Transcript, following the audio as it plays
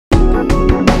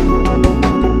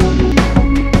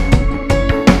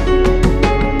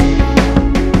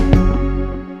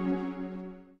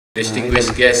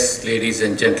distinguished guests, ladies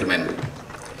and gentlemen.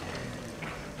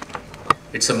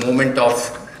 It's a moment of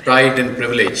pride and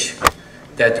privilege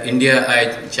that India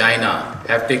and China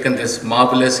have taken this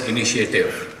marvelous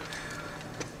initiative.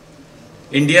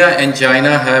 India and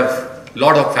China have a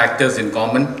lot of factors in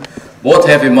common. Both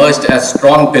have emerged as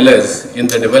strong pillars in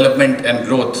the development and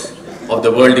growth of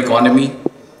the world economy,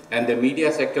 and the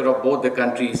media sector of both the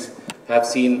countries have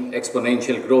seen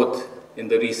exponential growth in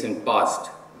the recent past.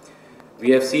 We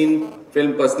have seen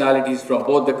film personalities from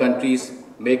both the countries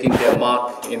making their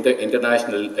mark in the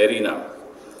international arena.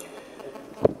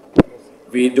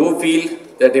 We do feel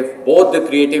that if both the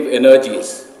creative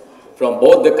energies from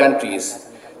both the countries,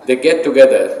 they get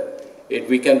together,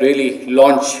 we can really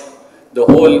launch the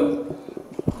whole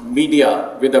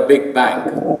media with a big bang.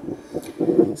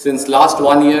 Since last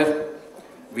 1 year,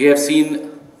 we have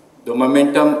seen the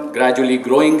momentum gradually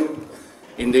growing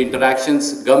in the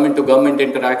interactions, government-to-government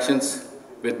interactions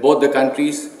with both the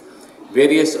countries.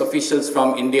 Various officials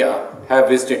from India have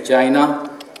visited China,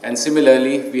 and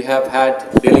similarly, we have had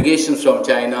delegations from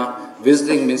China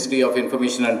visiting Ministry of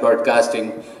Information and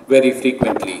Broadcasting very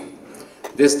frequently.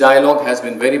 This dialogue has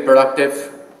been very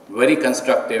productive, very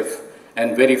constructive,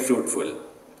 and very fruitful.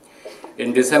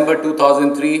 In December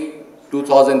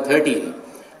 2013,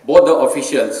 both the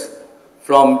officials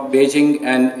from Beijing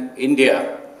and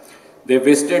India, they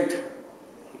visited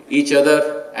each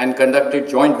other and conducted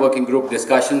joint working group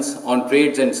discussions on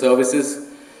trades and services,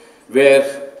 where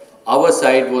our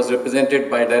side was represented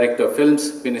by Director of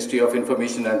Films, Ministry of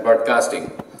Information and Broadcasting.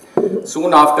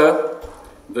 Soon after,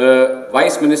 the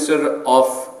Vice Minister of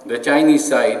the Chinese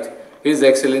side, His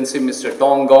Excellency Mr.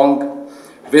 Tong Gong,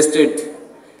 visited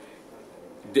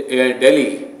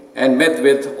Delhi and met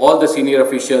with all the senior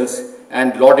officials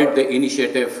and lauded the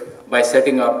initiative by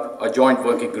setting up a joint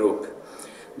working group.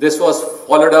 This was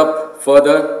followed up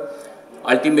further,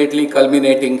 ultimately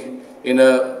culminating in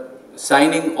a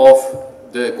signing of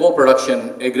the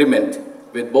co-production agreement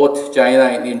with both China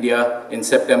and India in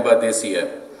September this year.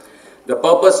 The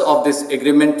purpose of this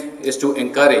agreement is to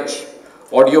encourage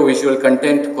audiovisual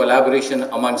content collaboration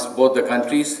amongst both the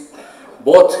countries.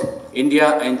 Both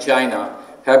India and China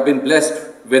have been blessed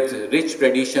with rich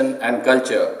tradition and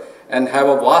culture and have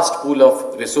a vast pool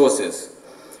of resources.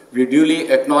 We duly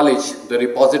acknowledge the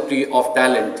repository of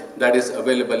talent that is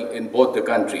available in both the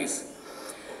countries.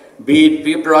 Be it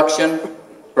pre-production,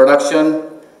 production,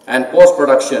 and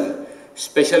post-production,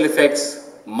 special effects,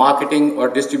 marketing, or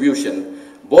distribution,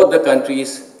 both the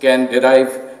countries can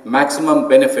derive maximum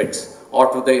benefits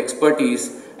out of the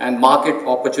expertise and market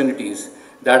opportunities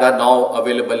that are now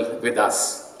available with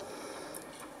us.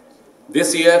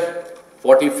 This year,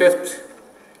 45th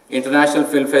International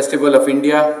Film Festival of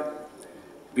India,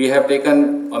 we have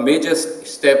taken a major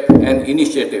step and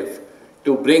initiative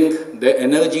to bring the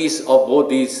energies of both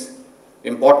these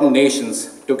important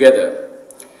nations together.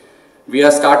 We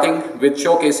are starting with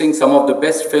showcasing some of the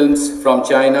best films from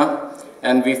China,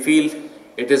 and we feel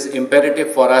it is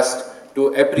imperative for us to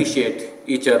appreciate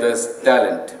each other's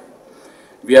talent.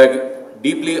 We are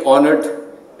deeply honored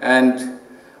and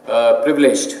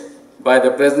privileged by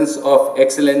the presence of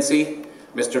Excellency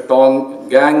Mr. Tong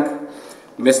Gang,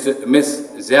 Ms.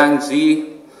 Zhang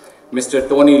Zi, Mr.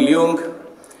 Tony Leung,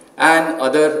 and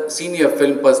other senior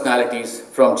film personalities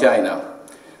from China.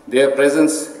 Their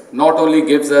presence not only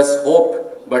gives us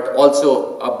hope, but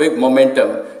also a big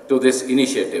momentum to this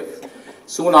initiative.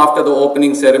 Soon after the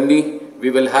opening ceremony, we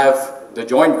will have the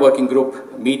joint working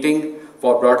group meeting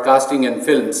for broadcasting and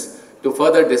films to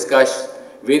further discuss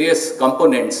various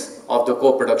components of the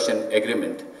co-production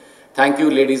agreement. Thank you,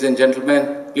 ladies and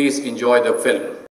gentlemen. Please enjoy the film.